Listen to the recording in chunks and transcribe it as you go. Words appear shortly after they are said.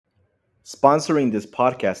Sponsoring this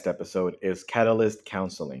podcast episode is Catalyst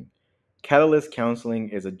Counseling. Catalyst Counseling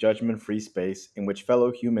is a judgment free space in which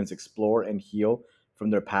fellow humans explore and heal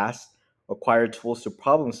from their past, acquire tools to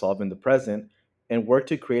problem solve in the present, and work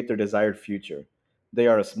to create their desired future. They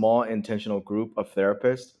are a small, intentional group of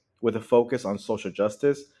therapists with a focus on social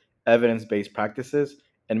justice, evidence based practices,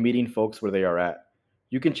 and meeting folks where they are at.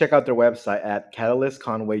 You can check out their website at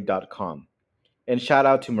catalystconway.com. And shout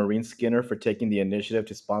out to Maureen Skinner for taking the initiative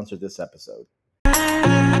to sponsor this episode.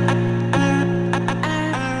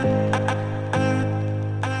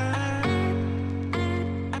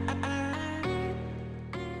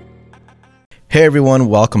 Hey everyone,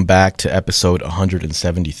 welcome back to episode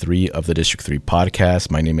 173 of the District 3 podcast.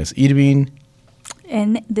 My name is Irvin.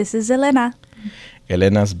 And this is Elena.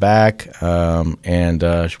 Elena's back, and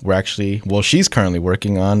we're actually, she's currently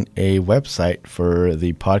working on a website for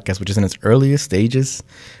the podcast, which is in its earliest stages,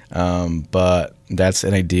 but that's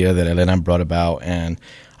an idea that Elena brought about, and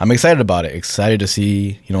I'm excited about it, excited to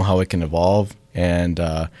see, how it can evolve, and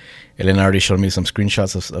Elena already showed me some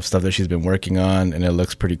screenshots of stuff that she's been working on, and it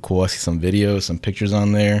looks pretty cool. I see some videos, some pictures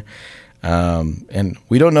on there, and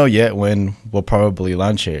we don't know yet when we'll probably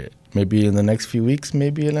launch it. Maybe in the next few weeks,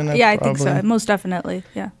 maybe, Elena? Yeah, I think so. Most definitely,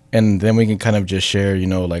 yeah. And then we can kind of just share,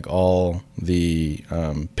 like all the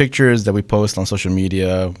pictures that we post on social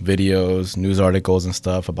media, videos, news articles and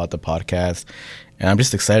stuff about the podcast. And I'm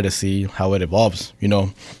just excited to see how it evolves. We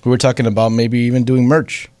were talking about maybe even doing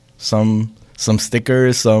merch, some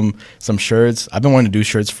stickers, some shirts. I've been wanting to do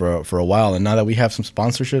shirts for a while, and now that we have some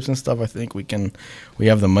sponsorships and stuff, I think we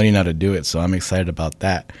have the money now to do it. So I'm excited about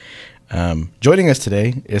that. Joining us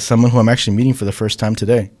today is someone who I'm actually meeting for the first time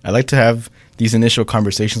today. I like to have these initial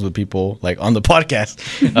conversations with people like on the podcast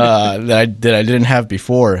that I didn't have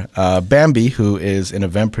before. Bambi, who is an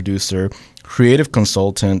event producer, creative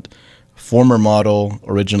consultant, former model,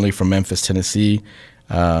 originally from Memphis, Tennessee,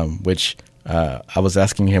 which I was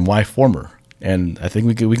asking him why former, and I think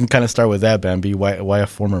we can kind of start with that. Bambi, why a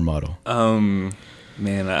former model?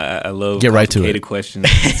 Man, I love Get right to it. complicated questions,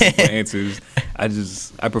 answers.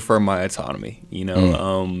 I prefer my autonomy.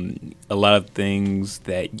 A lot of things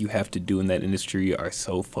that you have to do in that industry are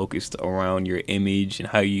so focused around your image and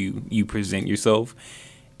how you present yourself.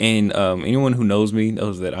 And anyone who knows me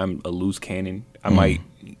knows that I'm a loose cannon. I might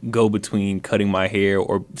go between cutting my hair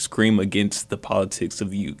or scream against the politics of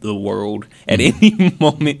the world at any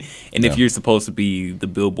moment. And if you're supposed to be the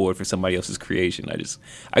billboard for somebody else's creation,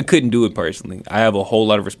 I couldn't do it personally. I have a whole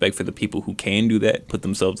lot of respect for the people who can do that, put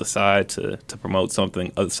themselves aside to promote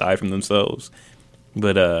something aside from themselves.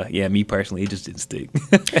 But me personally, it just didn't stick.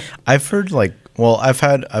 I've heard I've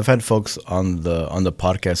had folks on the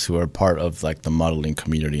podcast who are part of like the modeling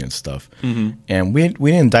community and stuff, and we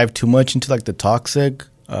didn't dive too much into like the toxic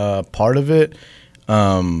part of it,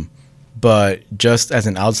 but just as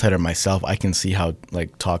an outsider myself, I can see how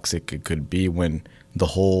like toxic it could be when the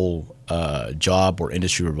whole job or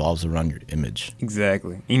industry revolves around your image.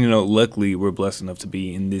 Exactly. Luckily, we're blessed enough to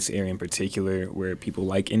be in this area in particular where people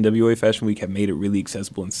like NWA Fashion Week have made it really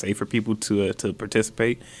accessible and safe for people to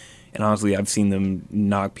participate. And honestly, I've seen them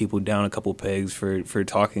knock people down a couple pegs for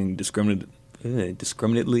talking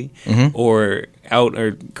discriminately or out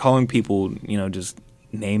or calling people, just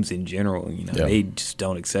names in general. They just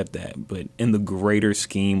don't accept that. But in the greater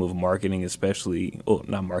scheme of marketing, especially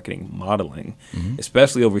not marketing, modeling,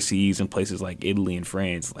 especially overseas in places like Italy and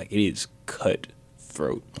France, like it is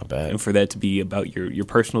cutthroat. I bet. And for that to be about your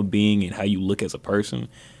personal being and how you look as a person,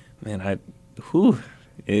 man,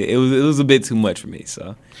 it was a bit too much for me.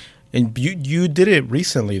 So. And you did it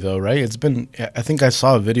recently though, right? It's been, I think I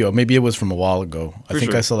saw a video. Maybe it was from a while ago.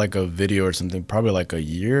 I saw like a video or something, probably like a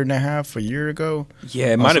year ago.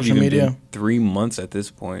 Yeah, it might have even been 3 months at this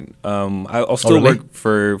point. I'll still work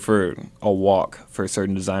for a walk for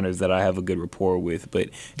certain designers that I have a good rapport with, but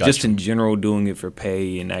just in general, doing it for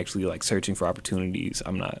pay and actually like searching for opportunities,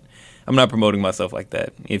 I'm not promoting myself like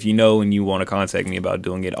that. If you know and you want to contact me about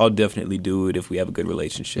doing it, I'll definitely do it if we have a good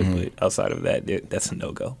relationship. But outside of that, that's a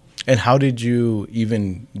no-go. And how did you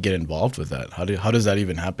even get involved with that? How does that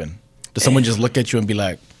even happen? Does someone just look at you and be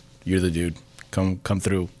like, "You're the dude. Come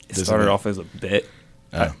through"? It started off as a bet.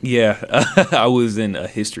 I was in a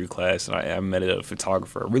history class and I met a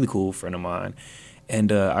photographer, a really cool friend of mine.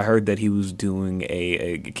 And I heard that he was doing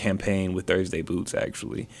a campaign with Thursday Boots,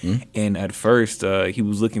 actually. And at first, he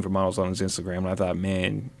was looking for models on his Instagram. And I thought,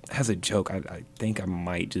 man, as a joke, I think I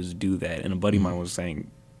might just do that. And a buddy of mine was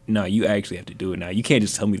saying, no, you actually have to do it now. You can't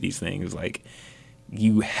just tell me these things. Like,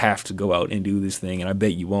 you have to go out and do this thing, and I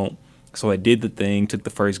bet you won't. So I did the thing, took the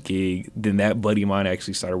first gig. Then that buddy of mine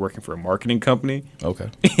actually started working for a marketing company. Okay.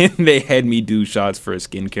 And they had me do shots for a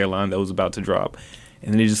skincare line that was about to drop.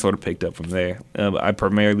 And then it just sort of picked up from there. I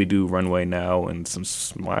primarily do runway now and some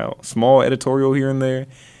small editorial here and there.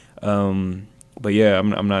 But yeah,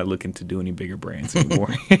 I'm not looking to do any bigger brands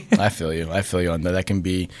anymore. I feel you on that. That can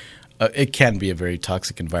be, it can be a very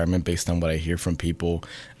toxic environment based on what I hear from people.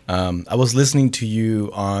 I was listening to you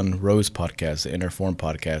on Rose podcast, the Inner Form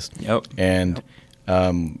podcast. Yep. And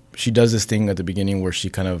she does this thing at the beginning where she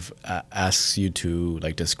kind of asks you to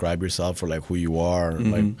like describe yourself or like who you are.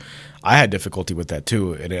 Mm-hmm. Like I had difficulty with that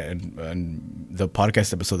too. And the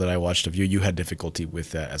podcast episode that I watched of you, you had difficulty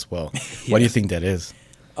with that as well. Yeah. What do you think that is?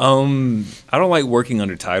 I don't like working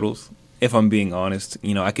under titles. If I'm being honest,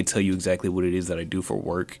 I could tell you exactly what it is that I do for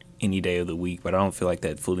work any day of the week, but I don't feel like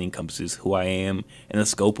that fully encompasses who I am and the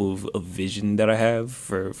scope of vision that I have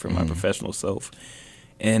for my professional self.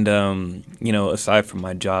 And, aside from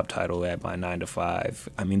my job title at my 9 to 5,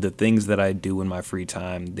 I mean, the things that I do in my free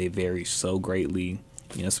time, they vary so greatly.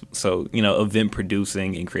 So, event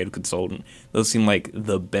producing and creative consultant, those seem like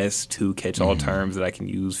the best two catch-all terms that I can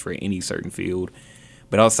use for any certain field.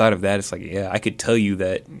 But outside of that, it's like, yeah, I could tell you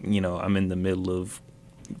that, I'm in the middle of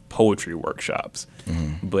poetry workshops.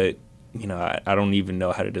 But, I don't even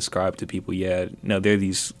know how to describe to people, there are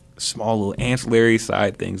these small little ancillary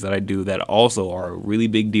side things that I do that also are a really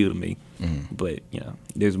big deal to me. But,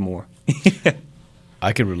 there's more.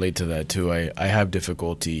 I could relate to that too. I have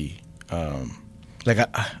difficulty. Part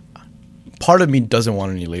of me doesn't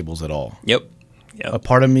want any labels at all. Yep. A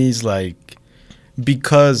part of me is like,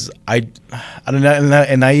 because I don't know,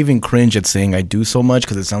 and I even cringe at saying I do so much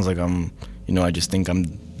because it sounds like I'm, I just think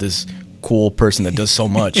I'm this cool person that does so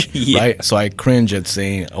much, Yeah. right? So I cringe at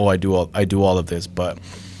saying, oh, I do all of this, but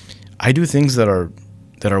I do things that are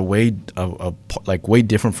way way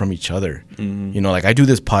different from each other. Like I do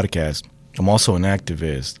this podcast. I'm also an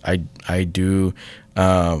activist. I do.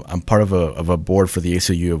 I'm part of a board for the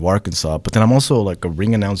ACLU of Arkansas, but then I'm also like a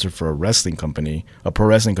ring announcer for a wrestling company, a pro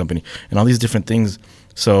wrestling company, and all these different things.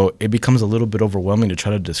 So it becomes a little bit overwhelming to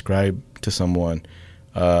try to describe to someone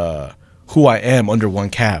who I am under one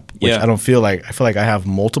cap, which Yeah. I feel like I have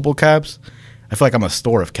multiple caps. I feel like I'm a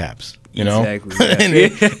store of caps, Exactly.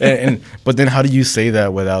 Yeah. But then how do you say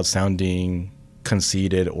that without sounding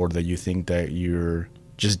conceited or that you think that you're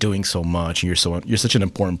just doing so much and you're such an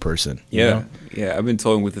important person? Yeah. I've been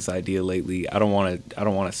toying with this idea lately. I don't want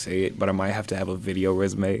to say it, but I might have to have a video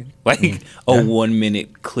resume, like a 1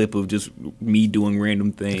 minute clip of just me doing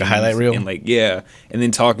random things, Like a highlight reel? and and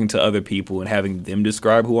then talking to other people and having them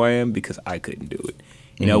describe who I am because I couldn't do it.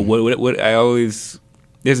 What I always,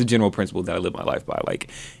 there's a general principle that I live my life by,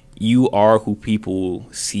 like, you are who people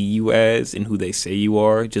see you as and who they say you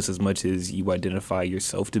are, just as much as you identify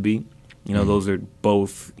yourself to be. Those are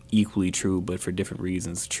both equally true, but for different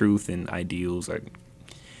reasons. Truth and ideals are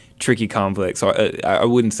tricky, complex. So I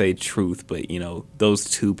wouldn't say truth, but, those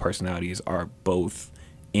two personalities are both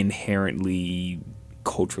inherently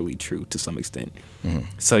culturally true to some extent.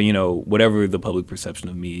 So, whatever the public perception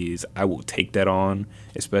of me is, I will take that on,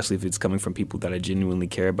 especially if it's coming from people that I genuinely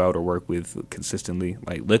care about or work with consistently.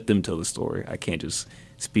 Like, let them tell the story. I can't just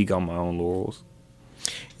speak on my own laurels.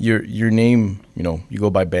 Your name, you go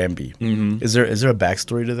by Bambi. Is there a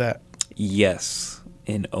backstory to that? Yes.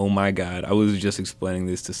 And oh my God, I was just explaining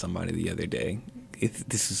this to somebody the other day.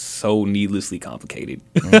 This is so needlessly complicated.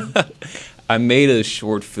 I made a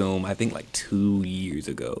short film, I think like 2 years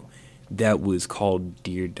ago, that was called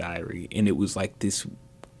Dear Diary. And it was like this,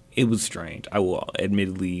 it was strange. I will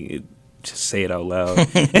admittedly just say it out loud.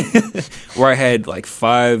 Where I had like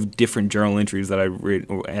 5 different journal entries that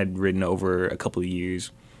I had written over a couple of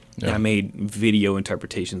years. Yeah. And I made video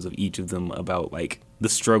interpretations of each of them about like the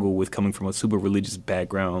struggle with coming from a super religious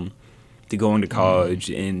background to going to college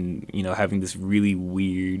and, having this really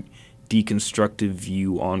weird deconstructive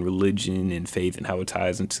view on religion and faith and how it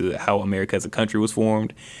ties into how America as a country was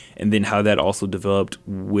formed, and then how that also developed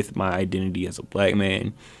with my identity as a black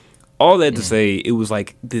man. All that to say, it was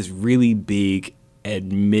like this really big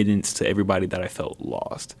admittance to everybody that I felt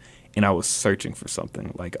lost. And I was searching for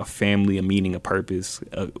something, like a family, a meaning, a purpose,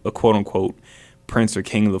 a quote-unquote prince or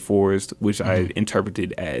king of the forest, which I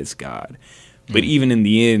interpreted as God. But even in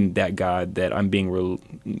the end, that God that I'm being,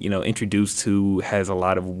 introduced to has a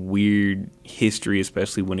lot of weird history,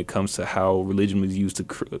 especially when it comes to how religion was used to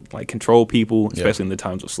control people, especially in the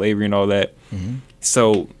times of slavery and all that.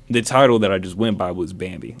 So the title that I just went by was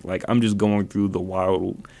Bambi. Like, I'm just going through the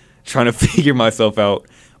wild, trying to figure myself out.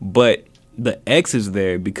 But the X is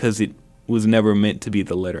there because it was never meant to be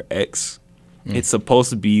the letter X. It's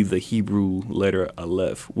supposed to be the Hebrew letter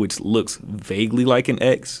Aleph, which looks vaguely like an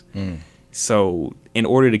X. So in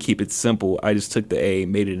order to keep it simple, I just took the A,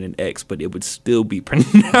 made it an X, but it would still be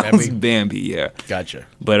pronounced Bambi. Yeah. Gotcha.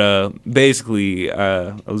 But basically,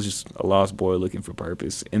 I was just a lost boy looking for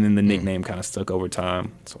purpose. And then the nickname kind of stuck over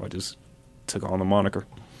time. So I just took on the moniker.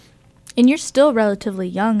 And you're still relatively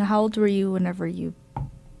young. How old were you whenever you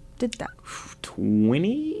did that?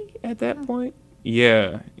 20 at that point?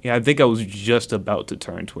 Yeah. Yeah, I think I was just about to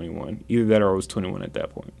turn 21. Either that or I was 21 at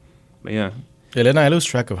that point. But yeah. Elena, I lose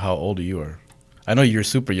track of how old you are. I know you're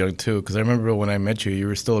super young too, because I remember when I met you, you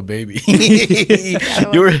were still a baby.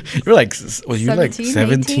 you were like, was you like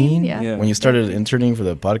 17? Yeah. When you started interning for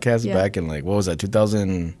the podcast back in like, what was that,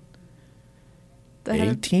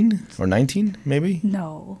 2018 or 19 maybe?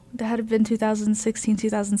 No, that had been 2016,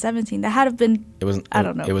 2017. That had been. It was. I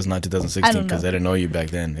don't know. It was not 2016 because I didn't know you back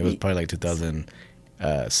then. It was probably like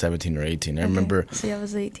 2017 or 18. I remember. So yeah, I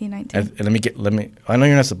was 18, 19. Let me. I know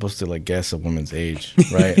you're not supposed to like guess a woman's age,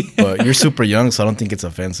 right? But you're super young, so I don't think it's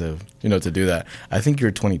offensive, to do that. I think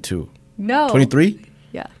you're 22. No. 23?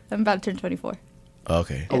 Yeah, I'm about to turn 24.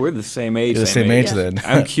 Okay. Oh, we're the same age. You're the same age then.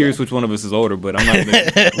 I'm curious which one of us is older, but I'm not going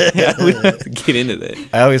to get into that.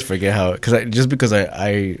 I always forget how, because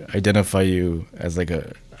I identify you as like I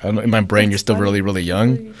don't know, in my brain, you're still really, really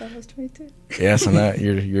young. You thought I was 22? Yeah, so now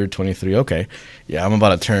you're 23. Okay. Yeah, I'm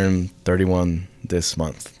about to turn 31 this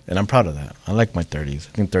month, and I'm proud of that. I like my 30s.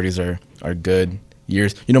 I think 30s are good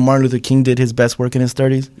years. Martin Luther King did his best work in his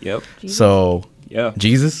 30s. Yep. Jesus. So... Yeah.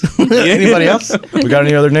 Jesus? Anybody else? We got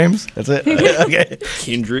any other names? That's it? Okay.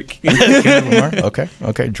 Kendrick. Okay.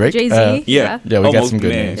 Drake? Jay-Z? Yeah, we got some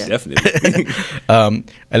good names. Definitely.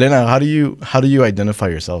 Elena, how do you identify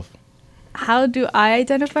yourself? How do I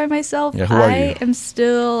identify myself? Yeah, who are you? I am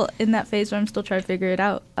still in that phase where I'm still trying to figure it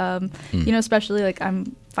out. Especially like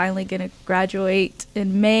I'm finally going to graduate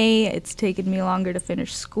in May. It's taken me longer to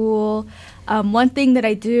finish school. One thing that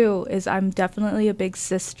I do is I'm definitely a big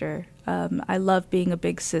sister. I love being a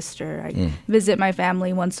big sister. I visit my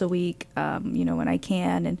family once a week, when I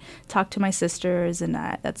can, and talk to my sisters, and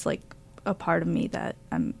that's like a part of me that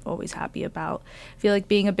I'm always happy about. I feel like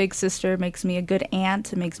being a big sister makes me a good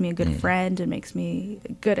aunt, it makes me a good friend, it makes me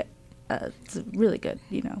good, it's really good,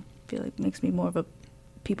 I feel like it makes me more of a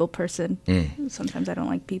people person. Sometimes I don't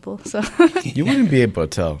like people, so. You wouldn't be able to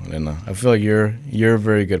tell, Elena. I feel like you're a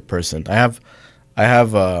very good person. I have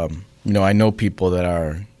I know people that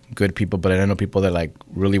are good people, but I know people that like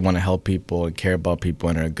really want to help people and care about people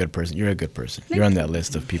and are a good person. You're a good person. You're on that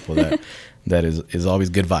list of people that is always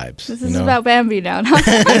good vibes. This is about Bambi now.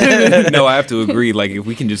 No, I have to agree. Like, if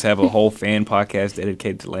we can just have a whole fan podcast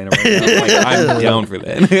dedicated to Lana right now, like, I'm down for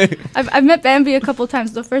that. I've met Bambi a couple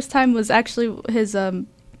times. The first time was actually his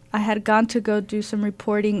I had gone to go do some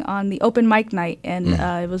reporting on the open mic night, and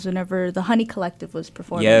it was whenever the Honey Collective was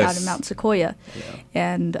performing out in Mount Sequoia. Yeah.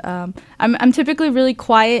 And I'm typically really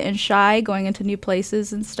quiet and shy going into new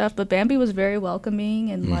places and stuff, but Bambi was very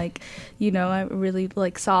welcoming, and I really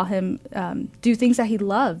saw him do things that he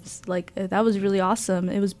loves. That was really awesome.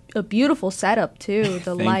 It was a beautiful setup too,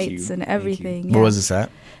 the lights and everything. Yeah. Where was this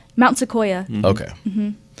at? Mount Sequoia. Mm-hmm. Okay. Mm-hmm.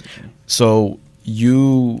 So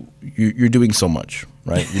you're doing so much,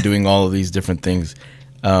 right? You're doing all of these different things.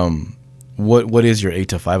 What is your 8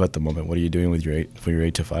 to 5 at the moment? What are you doing with your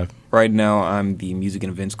 8 to 5? Right now, I'm the music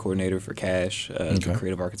and events coordinator for CASH, the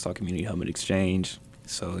Creative Arkansas Community Hub and Exchange.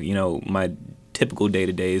 So, my typical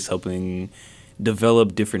day-to-day is helping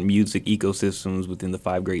develop different music ecosystems within the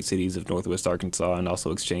 5 great cities of Northwest Arkansas, and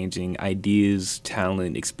also exchanging ideas,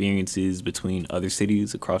 talent, experiences between other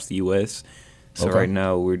cities across the U.S. So right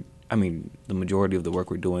now, the majority of the work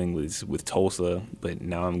we're doing was with Tulsa, but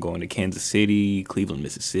now I'm going to Kansas City, Cleveland,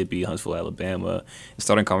 Mississippi, Huntsville, Alabama, and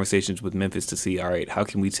starting conversations with Memphis to see, all right, how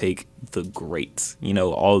can we take the greats,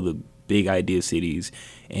 all the big idea cities,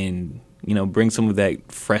 and, bring some of that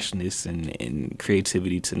freshness and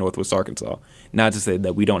creativity to Northwest Arkansas. Not to say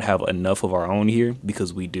that we don't have enough of our own here,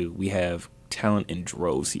 because we do. We have talent in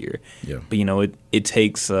droves here. Yeah. But, it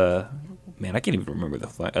takes, I can't even remember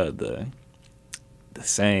the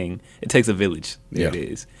saying, it takes a village. There it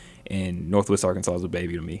is. And Northwest Arkansas is a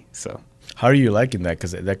baby to me. So how are you liking that?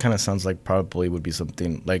 Because that kind of sounds like probably would be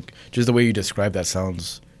something like, just the way you describe that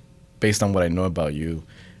sounds, based on what I know about you,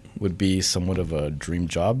 would be somewhat of a dream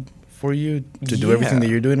job for you to do everything that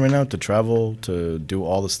you're doing right now, to travel, to do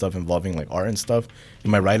all the stuff involving like art and stuff.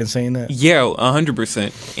 Am I right in saying that? Yeah,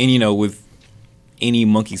 100%. And with any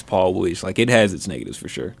monkey's paw wish, it has its negatives for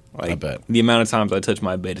sure. I bet. The amount of times I touch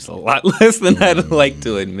my bed is a lot less than I'd like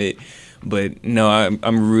to admit. But no,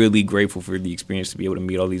 I'm really grateful for the experience to be able to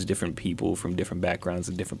meet all these different people from different backgrounds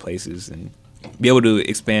and different places, and be able to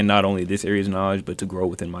expand not only this area's knowledge, but to grow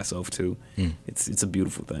within myself too. It's a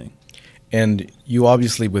beautiful thing. And you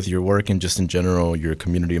obviously, with your work and just in general, your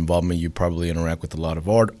community involvement, you probably interact with a lot of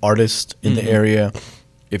artists in the area.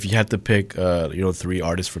 If you had to pick, 3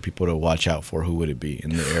 artists for people to watch out for, who would it be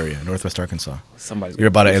in the area, Northwest Arkansas? You're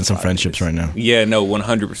about to end some friendships right now. Yeah, no,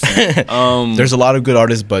 100%. There's a lot of good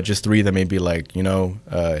artists, but just 3 that maybe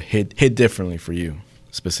hit differently for you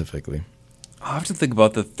specifically. I have to think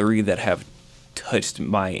about the 3 that have touched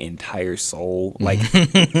my entire soul. Like,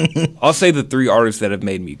 I'll say the 3 artists that have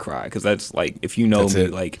made me cry, because that's like, if you know me,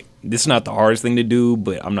 like, this is not the hardest thing to do,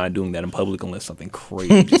 but I'm not doing that in public unless something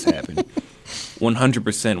crazy just happened.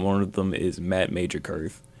 100% one of them is Matt Major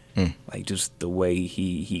Curve. Like, just the way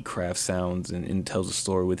he crafts sounds and tells a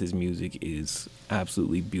story with his music is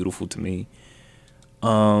absolutely beautiful to me.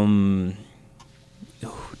 Don't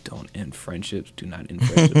end friendships. Do not end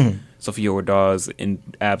friendships. Sophia Ordaz, an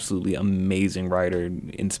absolutely amazing writer,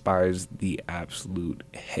 inspires the absolute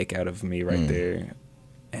heck out of me right there.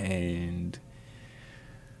 And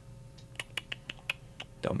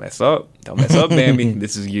don't mess up, Bambi.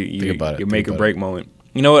 This is your make or break moment.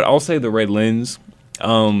 You know what? I'll say the Red Lens.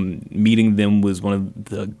 Meeting them was one of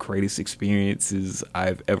the greatest experiences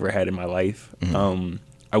I've ever had in my life.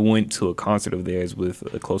 I went to a concert of theirs with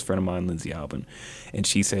a close friend of mine, Lindsay Albin, and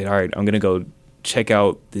she said, all right, I'm going to go check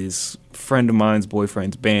out this friend of mine's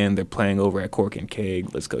boyfriend's band. They're playing over at Cork and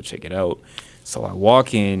Keg. Let's go check it out. So I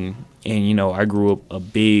walk in, and, I grew up a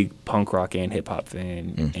big punk rock and hip-hop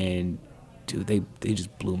fan, and, dude, they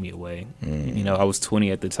just blew me away. I was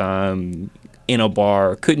 20 at the time, in a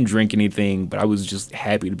bar, couldn't drink anything, but I was just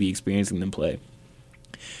happy to be experiencing them play.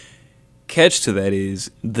 Catch to that is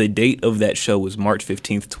the date of that show was March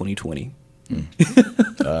 15th, 2020.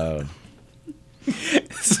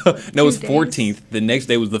 So no, it was 14th. The next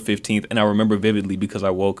day was the 15th, and I remember vividly because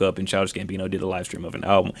I woke up and Childish Gambino did a live stream of an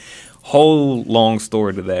album. Whole long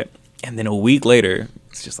story to that. And then a week later,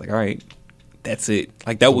 it's just like, all right, that's it.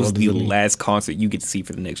 Like, that was the last concert you get to see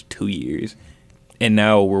for the next 2 years. And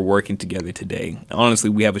now we're working together today. Honestly,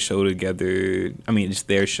 we have a show together. I mean, it's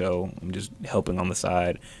their show. I'm just helping on the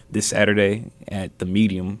side this Saturday at the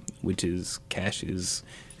Medium, which is Cash's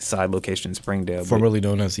side location in Springdale. Formerly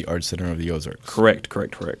known as the Art Center of the Ozarks. Correct.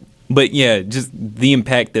 But yeah, just the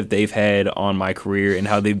impact that they've had on my career and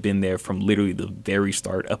how they've been there from literally the very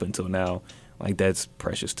start up until now, like, that's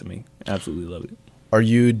precious to me. Absolutely love it. Are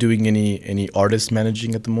you doing any artist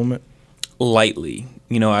managing at the moment? Lightly.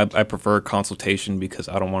 I prefer consultation because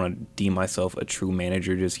I don't want to deem myself a true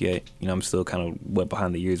manager just yet. I'm still kind of wet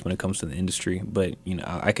behind the ears when it comes to the industry. But,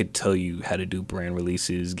 I could tell you how to do brand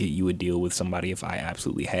releases, get you a deal with somebody if I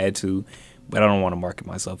absolutely had to. But I don't want to market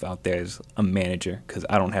myself out there as a manager because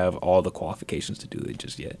I don't have all the qualifications to do it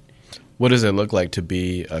just yet. What does it look like to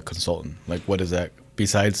be a consultant? Like, what is that?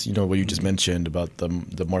 Besides, what you just mentioned about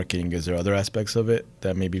the marketing, is there other aspects of it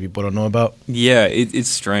that maybe people don't know about? Yeah, it's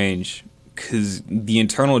strange. Because the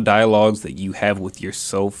internal dialogues that you have with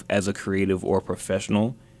yourself as a creative or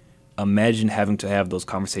professional, imagine having to have those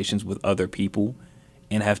conversations with other people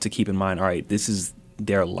and have to keep in mind, all right, this is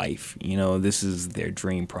their life. This is their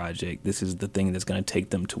dream project. This is the thing that's going to take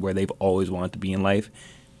them to where they've always wanted to be in life.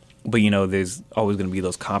 But, there's always going to be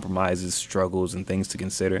those compromises, struggles, and things to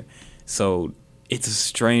consider. So it's a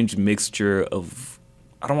strange mixture of,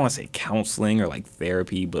 I don't want to say counseling or like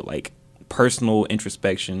therapy, but like personal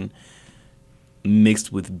introspection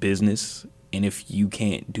mixed with business. And if you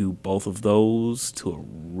can't do both of those to a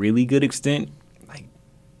really good extent, like,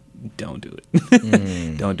 don't do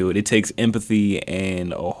it. Don't do it. It takes empathy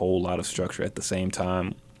and a whole lot of structure at the same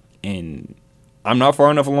time. And I'm not far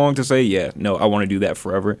enough along to say, yeah, no, I want to do that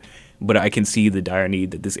forever. But I can see the dire need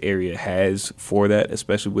that this area has for that,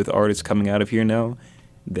 especially with artists coming out of here now.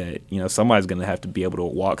 That, somebody's going to have to be able to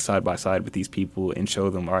walk side by side with these people and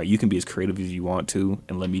show them, all right, you can be as creative as you want to,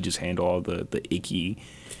 and let me just handle all the icky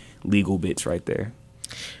legal bits right there.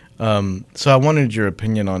 So I wanted your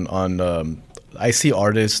opinion on I see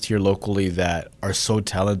artists here locally that are so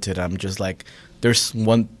talented. I'm just like, there's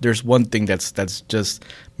one thing that's just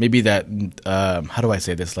maybe that, how do I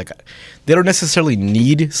say this? Like, they don't necessarily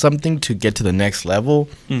need something to get to the next level.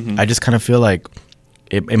 I just kind of feel like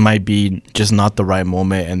it might be just not the right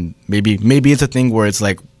moment, and maybe it's a thing where it's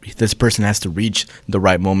like this person has to reach the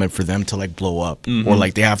right moment for them to like blow up, or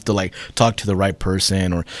like they have to like talk to the right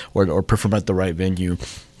person or perform at the right venue.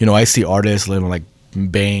 I see artists like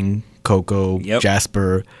Bang, Coco,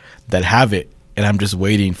 Jasper that have it, and I'm just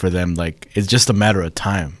waiting for them. Like, it's just a matter of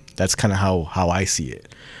time. That's kind of how I see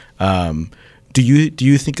it. Do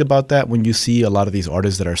you think about that when you see a lot of these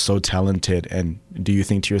artists that are so talented, and do you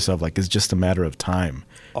think to yourself like it's just a matter of time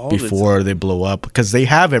before they blow up, because they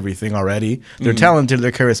have everything already? They're talented,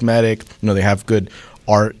 they're charismatic, they have good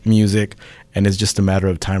art, music, and it's just a matter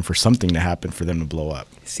of time for something to happen for them to blow up.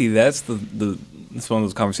 See, that's it's one of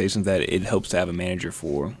those conversations that it helps to have a manager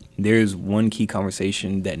for. There's one key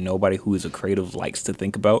conversation that nobody who is a creative likes to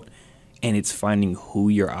think about, and it's finding who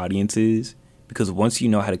your audience is. Because once you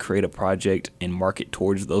know how to create a project and market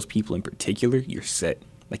towards those people in particular, you're set.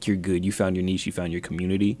 Like, you're good. You found your niche. You found your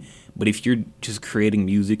community. But if you're just creating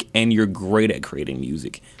music and you're great at creating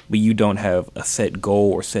music, but you don't have a set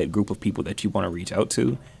goal or set group of people that you want to reach out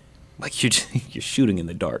to, like, you're shooting in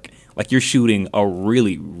the dark. Like, you're shooting a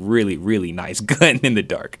really, really, really nice gun in the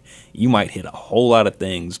dark. You might hit a whole lot of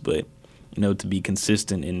things, but, to be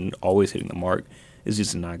consistent and always hitting the mark is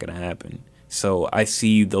just not going to happen. So I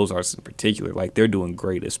see those artists in particular, like, they're doing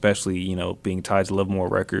great, especially, being tied to Lovemore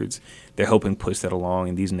Records. They're helping push that along,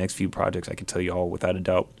 and these next few projects, I can tell you all without a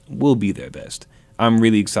doubt, will be their best. I'm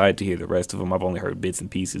really excited to hear the rest of them. I've only heard bits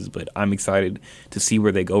and pieces, but I'm excited to see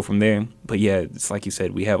where they go from there. But yeah, it's like you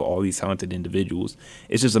said, we have all these talented individuals.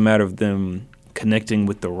 It's just a matter of them connecting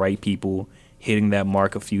with the right people, hitting that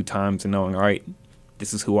mark a few times and knowing, all right,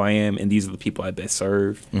 this is who I am, and these are the people I best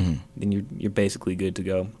serve, then you're basically good to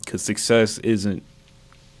go. Because success isn't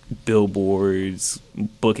billboards,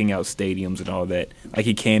 booking out stadiums and all that. Like,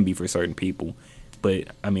 it can be for certain people, but,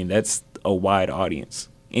 I mean, that's a wide audience.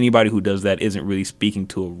 Anybody who does that isn't really speaking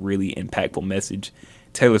to a really impactful message.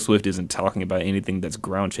 Taylor Swift isn't talking about anything that's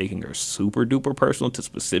ground-shaking or super-duper personal to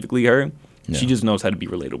specifically her. No. She just knows how to be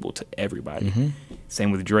relatable to everybody.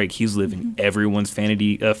 Same with Drake. He's living everyone's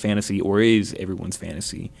fantasy, or is everyone's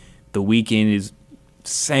fantasy. The Weeknd is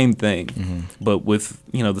same thing. But with,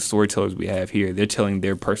 the storytellers we have here, they're telling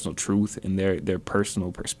their personal truth and their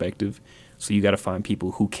personal perspective. So you got to find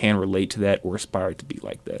people who can relate to that or aspire to be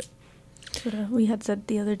like that. What we had said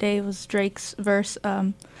the other day was Drake's verse,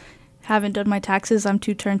 haven't done my taxes, I'm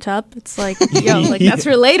too turned up. It's like, like, that's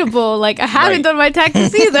relatable. Like, I haven't done my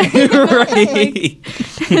taxes either. Right.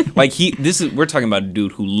 Like, we're talking about a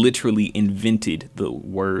dude who literally invented the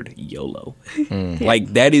word YOLO. Like,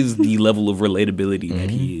 that is the level of relatability that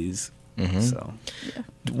he is. So,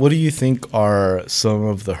 what do you think are some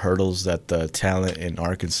of the hurdles that the talent in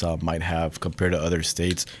Arkansas might have compared to other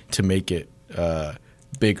states to make it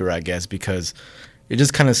bigger, I guess? Because it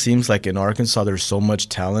just kind of seems like in Arkansas there's so much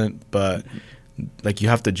talent, but like, you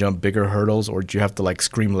have to jump bigger hurdles, or do you have to like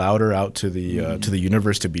scream louder out to the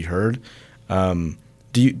universe to be heard? Do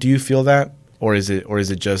you feel that, or is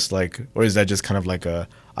it just like, or is that just kind of like a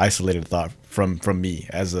isolated thought from me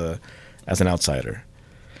as an outsider?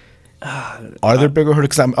 Are there bigger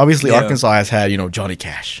hurdles? Because obviously Arkansas has had Johnny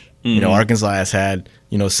Cash. Arkansas has had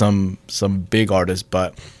some big artists,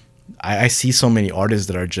 but I see so many artists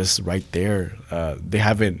that are just right there. They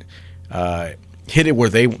haven't hit it where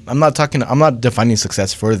I'm not defining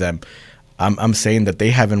success for them. I'm saying that they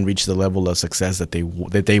haven't reached the level of success that they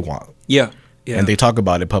want. Yeah. And they talk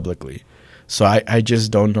about it publicly. So I just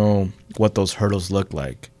don't know what those hurdles look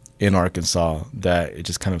like in Arkansas. That it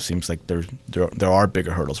just kind of seems like there are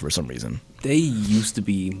bigger hurdles for some reason. They used to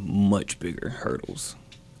be much bigger hurdles.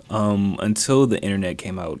 Until the internet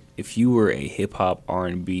came out, if you were a hip hop,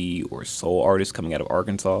 R&B, or soul artist coming out of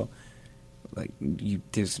Arkansas, like,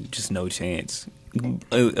 there's just no chance.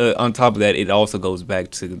 On top of that, it also goes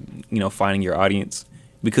back to finding your audience,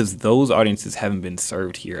 because those audiences haven't been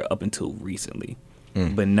served here up until recently.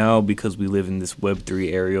 But now, because we live in this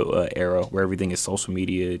Web3 era where everything is social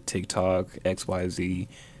media, TikTok, XYZ,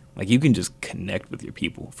 like, you can just connect with your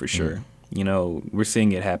people for sure. We're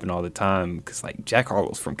seeing it happen all the time, because, like, Jack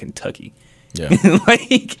Harlow's from Kentucky. Yeah.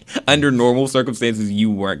 Like, under normal circumstances, you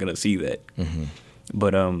weren't going to see that.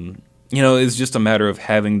 But, it's just a matter of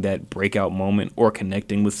having that breakout moment or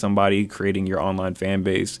connecting with somebody, creating your online fan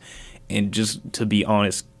base, and just, to be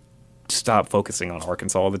honest, stop focusing on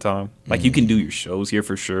Arkansas all the time. Like, you can do your shows here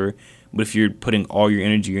for sure, but if you're putting all your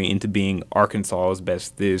energy into being Arkansas's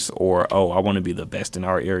best this, or, I want to be the best in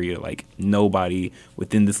our area, like, nobody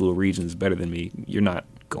within this little region is better than me, you're not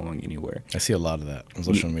going anywhere. I see a lot of that on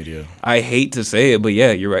social media. I hate to say it, but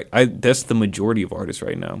yeah, you're right. That's the majority of artists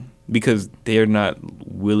right now, because they're not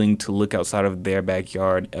willing to look outside of their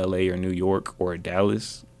backyard, LA or New York or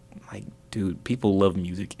Dallas. Like, dude, people love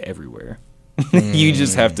music everywhere. You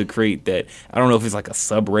just have to create that. I don't know if it's like a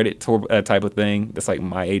subreddit type of thing. That's like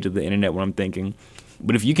my age of the internet, what I'm thinking.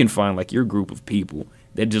 But if you can find like your group of people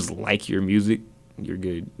that just like your music, you're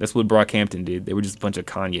good. That's what Brockhampton did. They were just a bunch of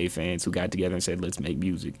Kanye fans who got together and said, let's make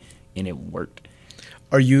music. And it worked.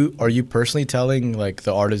 are you personally telling like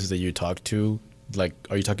the artists that you talk to, like,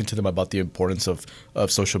 are you talking to them about the importance of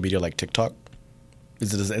social media like TikTok?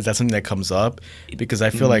 Is that something that comes up? Because I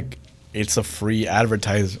feel like it's a free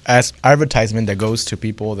advertisement that goes to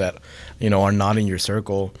people that, you know, are not in your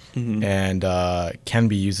circle, and can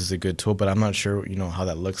be used as a good tool. But I'm not sure, you know, how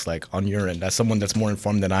that looks like on your end. As someone that's more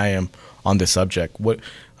informed than I am on this subject, what,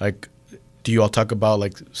 like, do you all talk about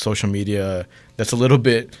like social media that's a little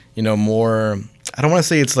bit, you know, more? I don't want to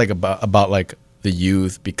say it's like about like the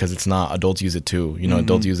youth, because it's not. Adults use it too. You know,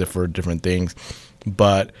 adults use it for different things,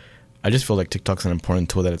 but I just feel like TikTok's an important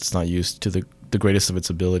tool that it's not used to the greatest of its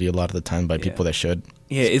ability a lot of the time by people that should.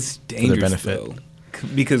 Yeah, it's dangerous though,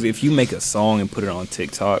 because if you make a song and put it on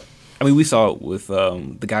TikTok, I mean, we saw it with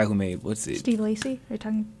the guy who made Steve Lacy. Are you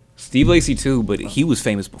talking? Steve Lacy too, but he was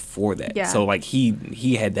famous before that. Yeah. So like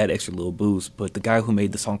he had that extra little boost. But the guy who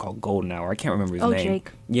made the song called Golden Hour, I can't remember his name.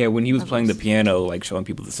 Jake. Yeah, when he was playing the piano, like showing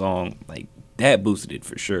people the song, like that boosted it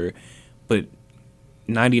for sure. But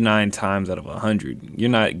 99 times out of 100, you're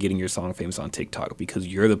not getting your song famous on TikTok because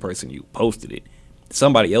you're the person who posted it.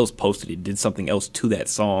 Somebody else posted it, did something else to that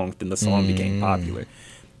song, then the song became popular.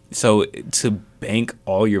 So to bank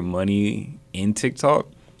all your money in TikTok,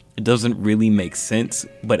 it doesn't really make sense,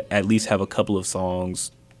 but at least have a couple of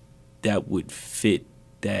songs that would fit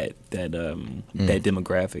that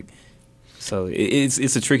demographic. So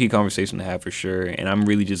it's a tricky conversation to have for sure, and I'm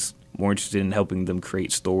really just more interested in helping them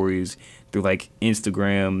create stories through like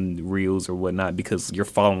Instagram reels or whatnot, because your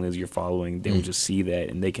following is your following. They will just see that,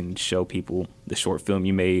 and they can show people the short film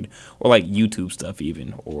you made, or like YouTube stuff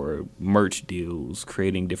even, or merch deals,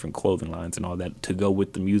 creating different clothing lines and all that to go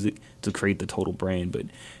with the music to create the total brand. But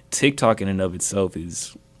TikTok in and of itself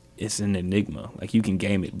it's an enigma. Like you can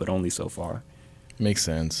game it, but only so far. Makes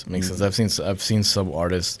sense. I've seen some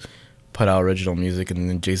artists put out original music, and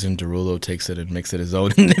then Jason Derulo takes it and makes it his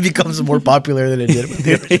own, and it becomes more popular than it did with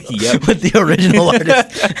the original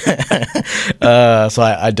artist. So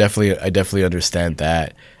I definitely understand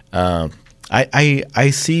that.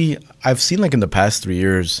 I've seen like in the past 3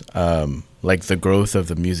 years, like the growth of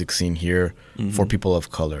the music scene here for people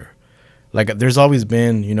of color. Like there's always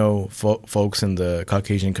been, you know, folks in the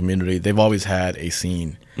Caucasian community. They've always had a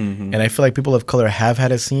scene, and I feel like people of color have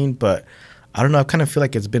had a scene, but I don't know. I kind of feel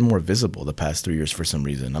like it's been more visible the past 3 years for some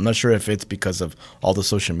reason. I'm not sure if it's because of all the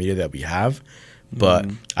social media that we have, but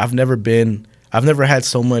I've never had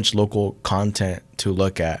so much local content to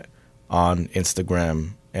look at on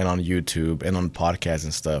Instagram and on YouTube and on podcasts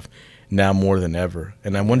and stuff now more than ever.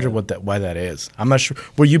 And I wonder why that is. I'm not sure.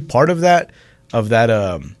 Were you part of that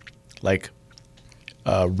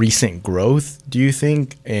recent growth, do you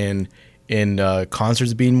think, in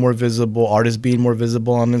concerts being more visible, artists being more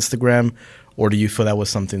visible on Instagram? Or do you feel that was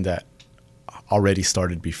something that already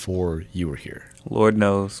started before you were here? Lord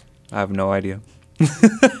knows. I have no idea.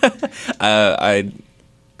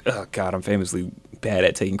 Oh God, I'm famously bad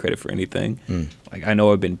at taking credit for anything. Like I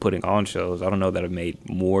know I've been putting on shows. I don't know that I've made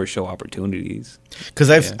more show opportunities.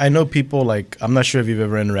 Because I know people like, I'm not sure if you've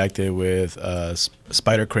ever interacted with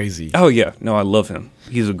Spider Crazy. Oh yeah, no, I love him.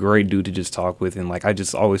 He's a great dude to just talk with, and like I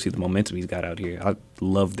just always see the momentum he's got out here. I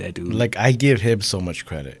love that dude. Like I give him so much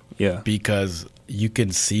credit. Yeah, because you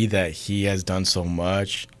can see that he has done so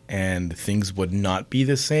much, and things would not be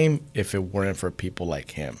the same if it weren't for people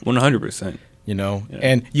like him. 100%. You know,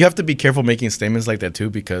 and you have to be careful making statements like that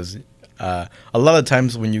too, because a lot of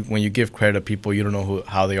times when you give credit to people, you don't know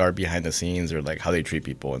how they are behind the scenes or like how they treat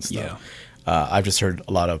people and stuff. I've just heard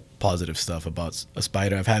a lot of positive stuff about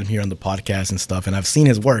Spider. I've had him here on the podcast and stuff, and I've seen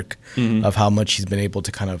his work of how much he's been able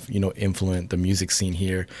to kind of, you know, influence the music scene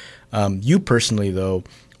here. You personally, though,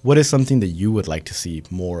 what is something that you would like to see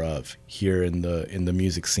more of here in the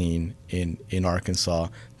music scene in Arkansas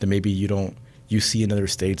that maybe you see in other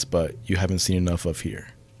states, but you haven't seen enough of here?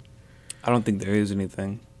 I don't think there is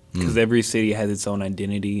anything, because every city has its own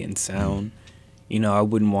identity and sound. You know, I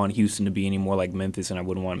wouldn't want Houston to be any more like Memphis, and I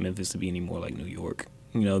wouldn't want Memphis to be any more like New York.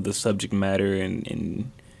 You know, the subject matter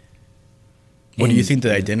and what do you think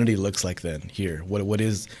the identity looks like then here? What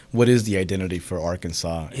is the identity for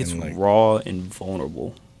Arkansas? It's raw and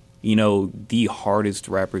vulnerable. You know, the hardest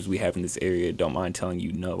rappers we have in this area, don't mind telling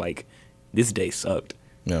you, no, like this day sucked.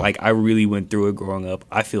 No. Like I really went through it growing up.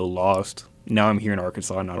 I feel lost. Now I'm here in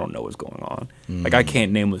Arkansas and I don't know what's going on. Like I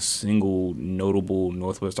can't name a single notable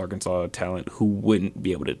Northwest Arkansas talent who wouldn't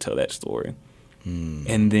be able to tell that story.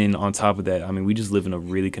 And then on top of that, I mean, we just live in a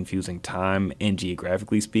really confusing time, and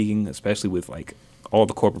geographically speaking, especially with like all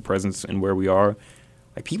the corporate presence and where we are,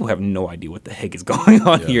 like people have no idea what the heck is going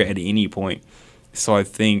on here at any point. So I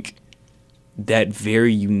think that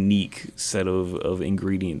very unique set of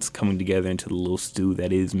ingredients coming together into the little stew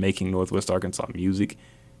that is making Northwest Arkansas music,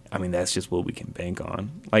 I mean, that's just what we can bank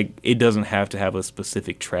on. Like, it doesn't have to have a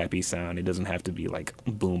specific trappy sound. It doesn't have to be like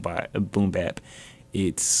boom bap.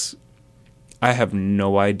 I have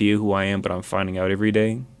no idea who I am, but I'm finding out every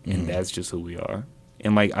day, and that's just who we are.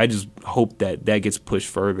 And like, I just hope that gets pushed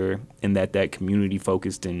further, and that community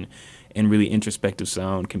focused and really introspective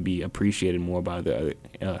sound can be appreciated more by the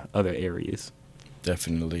other areas.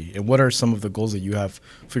 Definitely. And what are some of the goals that you have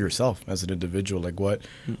for yourself as an individual? Like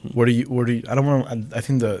where do you, I don't want to, I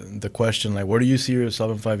think the question, like, where do you see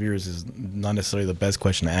yourself in 5 years is not necessarily the best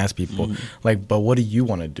question to ask people. Like, but what do you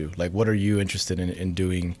want to do? Like, what are you interested in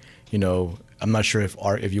doing? You know, I'm not sure if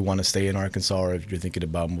you want to stay in Arkansas or if you're thinking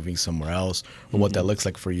about moving somewhere else or what that looks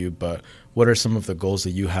like for you. But what are some of the goals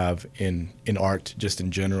that you have in art, just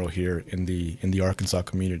in general here in the Arkansas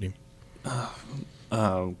community?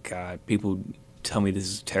 Oh God, people tell me this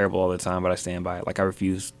is terrible all the time, but I stand by it. Like, I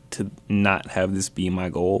refuse to not have this be my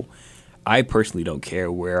goal. I personally don't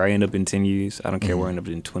care where I end up in 10 years. I don't care where I end up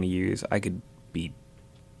in 20 years. I could be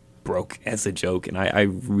broke as a joke, and I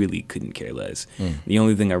really couldn't care less. The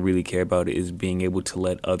only thing I really care about is being able to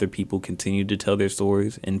let other people continue to tell their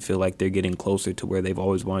stories and feel like they're getting closer to where they've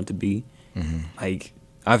always wanted to be. Like,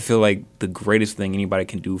 I feel like the greatest thing anybody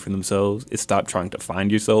can do for themselves is stop trying to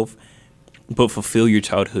find yourself, but fulfill your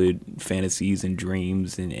childhood fantasies and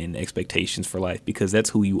dreams and expectations for life, because that's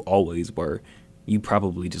who you always were. You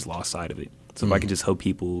probably just lost sight of it. So if I could just help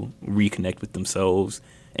people reconnect with themselves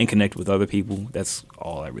and connect with other people, that's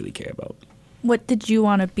all I really care about. What did you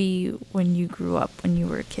want to be when you grew up, when you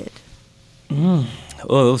were a kid? Well, it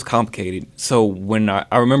was complicated. So when I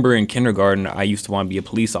remember in kindergarten, I used to want to be a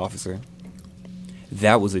police officer.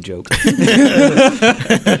 That was a joke. Yeah,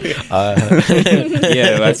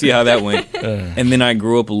 I see how that went. And then I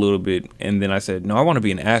grew up a little bit, and then I said, no, I want to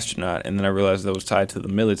be an astronaut. And then I realized that was tied to the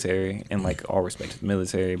military, and like, all respect to the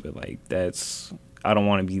military, but like, I don't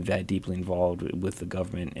want to be that deeply involved with the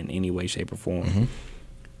government in any way, shape, or form.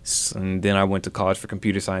 So, and then I went to college for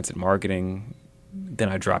computer science and marketing. Then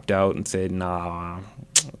I dropped out and said, nah,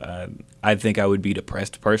 I think I would be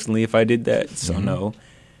depressed personally if I did that, so no.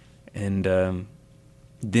 And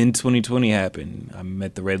then 2020 happened. I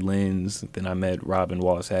met the Red Lens. Then I met Robin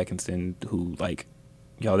Wallace Atkinson, who, like,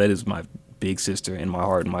 y'all, that is my big sister in my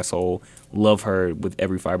heart and my soul. Love her with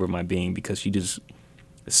every fiber of my being, because she just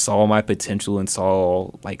saw my potential and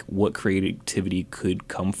saw, like, what creativity could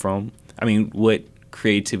come from. I mean, what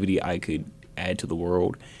creativity I could add to the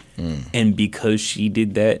world. And because she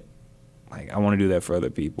did that, like, I want to do that for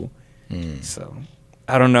other people. So,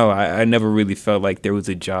 I don't know. I never really felt like there was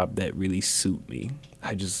a job that really suited me.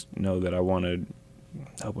 I just know that I want to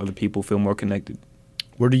help other people feel more connected.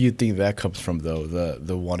 Where do you think that comes from, though?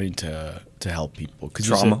 The wanting to help people?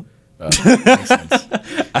 Trauma. Makes sense.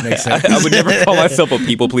 Makes sense. I would never call myself a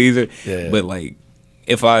people pleaser, Yeah. but like,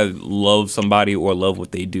 if I love somebody or love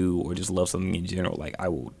what they do or just love something in general, like, I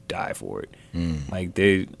will die for it. Like,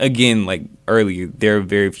 again, like earlier, there are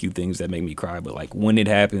very few things that make me cry, but like, when it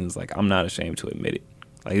happens, like, I'm not ashamed to admit it.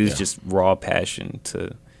 Like, it's just raw passion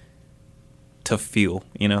to feel,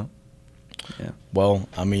 you know? Yeah. Well,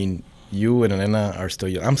 I mean, you and Elena are still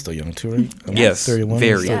young. I'm still young too, right? Yes, 31.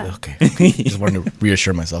 very. Yeah. Okay. Just wanted to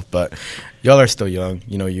reassure myself, but y'all are still young.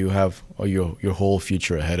 You know, you have your whole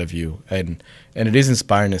future ahead of you, and it is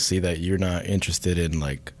inspiring to see that you're not interested in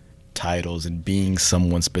like titles and being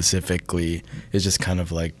someone specifically. It's just kind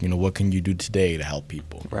of like, you know, what can you do today to help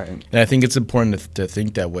people? Right. And I think it's important to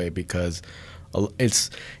think that way, because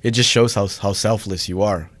it just shows how selfless you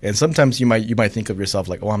are. And sometimes you might think of yourself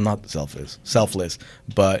like, oh, I'm not selfless.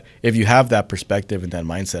 But if you have that perspective and that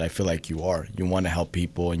mindset, I feel like you are. You want to help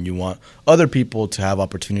people, and you want other people to have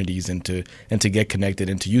opportunities and to get connected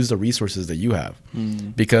and to use the resources that you have.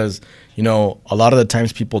 Because, you know, a lot of the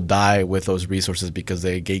times people die with those resources because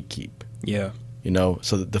they gatekeep. Yeah. You know,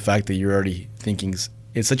 so the fact that you're already thinking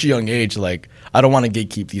at such a young age, like, I don't want to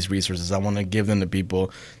gatekeep these resources. I want to give them to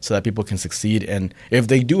people so that people can succeed. And if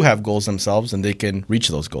they do have goals themselves, then they can reach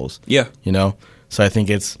those goals. Yeah. You know? So I think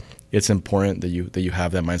it's important that you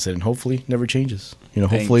have that mindset, and hopefully it never changes. You know,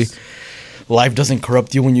 hopefully life doesn't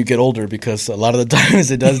corrupt you when you get older, because a lot of the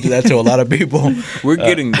times it does do that to a lot of people. We're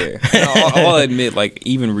getting there. I'll admit, like,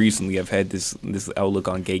 even recently I've had this outlook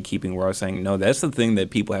on gatekeeping where I was saying, no, that's the thing that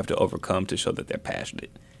people have to overcome to show that they're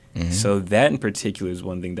passionate. So that in particular is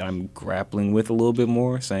one thing that I'm grappling with a little bit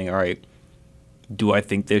more, saying, all right, do I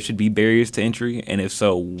think there should be barriers to entry? And if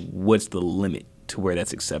so, what's the limit to where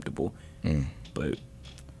that's acceptable? But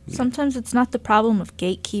Sometimes it's not the problem of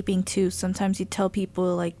gatekeeping too. Sometimes you tell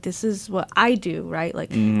people like, this is what I do, right?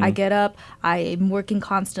 Like I get up, I am working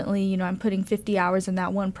constantly, you know, I'm putting 50 hours in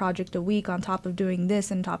that one project a week on top of doing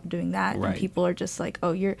this and top of doing that. Right. And people are just like,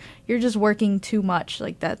 oh, you're just working too much.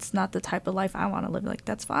 Like that's not the type of life I want to live. Like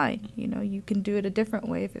that's fine. You know, you can do it a different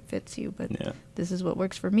way if it fits you, but this is what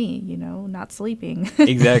works for me, you know, not sleeping.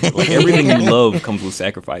 Exactly. Like everything you love comes with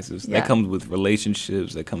sacrifices. Yeah. That comes with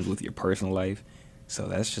relationships, that comes with your personal life. So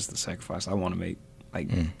that's just the sacrifice I want to make.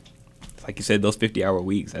 Like you said, those 50-hour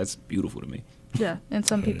weeks, that's beautiful to me. Yeah. And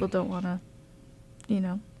some people don't want to, you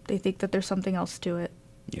know, they think that there's something else to it.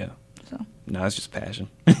 Yeah. So. No, it's just passion.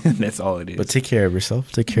 That's all it is. But take care of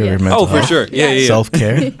yourself. Take care of your Yes. mental Oh, for health. sure. Yeah.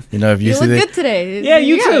 Self-care. You know, if you You see look that, good today. Yeah,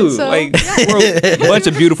 you too. So, Like, we're a bunch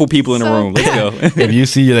of beautiful people in the room. Let's go. if you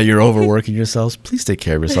see that you're overworking yourselves, please take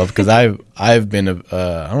care of yourself. Because I've been I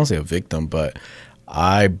don't want to say a victim, but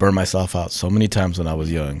I burned myself out so many times when I was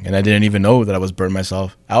young, and I didn't even know that I was burning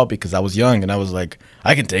myself out because I was young, and I was like,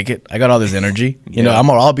 I can take it. I got all this energy. You know,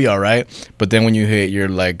 I'll be all right. But then when you hit your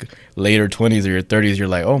like later 20s or your 30s, you're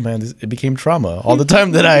like, oh man, it became trauma. All the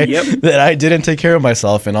time that I that I didn't take care of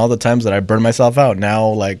myself, and all the times that I burned myself out now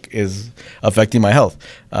like is affecting my health.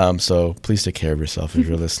 So please take care of yourself if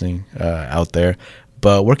you're listening out there.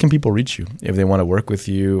 But where can people reach you if they want to work with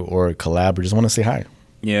you or collab or just want to say hi?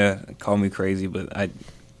 Yeah, call me crazy, but I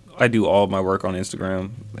do all my work on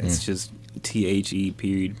Instagram. It's just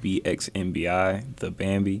THE_BXMBI, the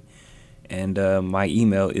Bambi. And my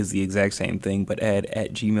email is the exact same thing, but add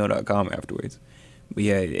 @gmail.com afterwards. But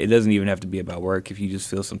yeah, it doesn't even have to be about work. If you just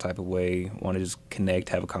feel some type of way, want to just connect,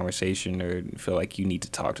 have a conversation, or feel like you need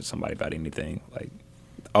to talk to somebody about anything, like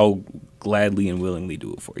I'll gladly and willingly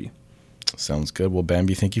do it for you. Sounds good. Well,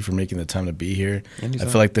 Bambi, thank you for making the time to be here. Anytime. I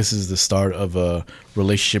feel like this is the start of a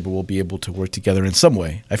relationship where we'll be able to work together in some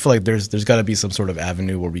way. I feel like there's got to be some sort of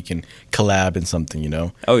avenue where we can collab in something, you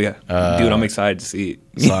know? Oh, yeah. Dude, I'm excited to see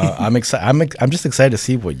it. So I'm excited. I'm just excited to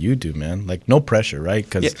see what you do, man. Like no pressure, right?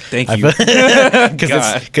 Because thank you.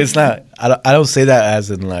 Because it's not. I don't say that as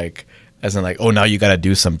in like oh now you got to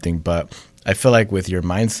do something, but I feel like with your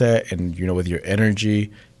mindset and you know with your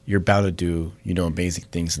energy, you're bound to do, you know, amazing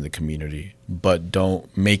things in the community, but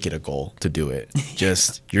don't make it a goal to do it.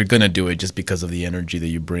 Just, you're going to do it just because of the energy that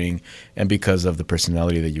you bring and because of the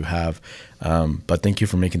personality that you have. But thank you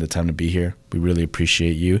for making the time to be here. We really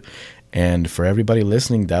appreciate you. And for everybody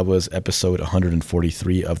listening, that was episode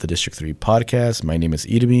 143 of the District 3 podcast. My name is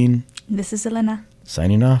Idamine. This is Elena.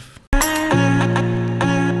 Signing off.